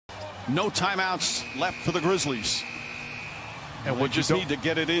No timeouts left for the Grizzlies. And we just need to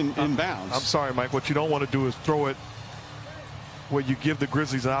get it in bounds. I'm sorry, Mike. What you don't want to do is throw it where you give the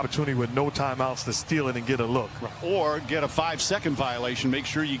Grizzlies an opportunity with no timeouts to steal it and get a look. Right. Or get a 5-second violation. Make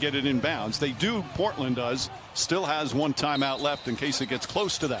sure you get it in bounds. They do. Portland does. Still has one timeout left in case it gets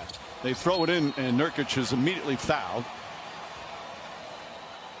close to that. They throw it in, and Nurkic is immediately fouled.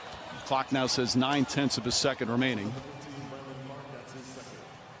 The clock now says 9/10 of a second remaining.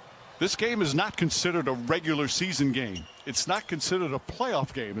 This game is not considered a regular season game. It's not considered a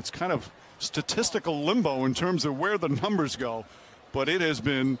playoff game. It's kind of statistical limbo in terms of where the numbers go. But it has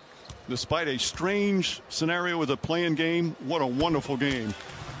been, despite a strange scenario with a play-in game, what a wonderful game.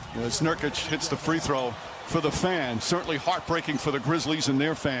 As Nurkic hits the free throw for the fans. Certainly heartbreaking for the Grizzlies and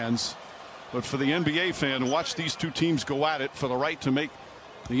their fans. But for the NBA fan, watch these two teams go at it for the right to make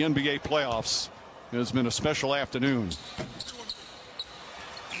the NBA playoffs. It has been a special afternoon.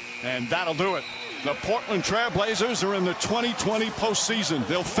 And that'll do it. The Portland Trail Blazers are in the 2020 postseason.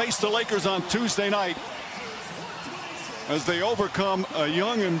 They'll face the Lakers on Tuesday night as they overcome a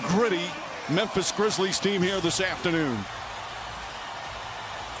young and gritty Memphis Grizzlies team here this afternoon.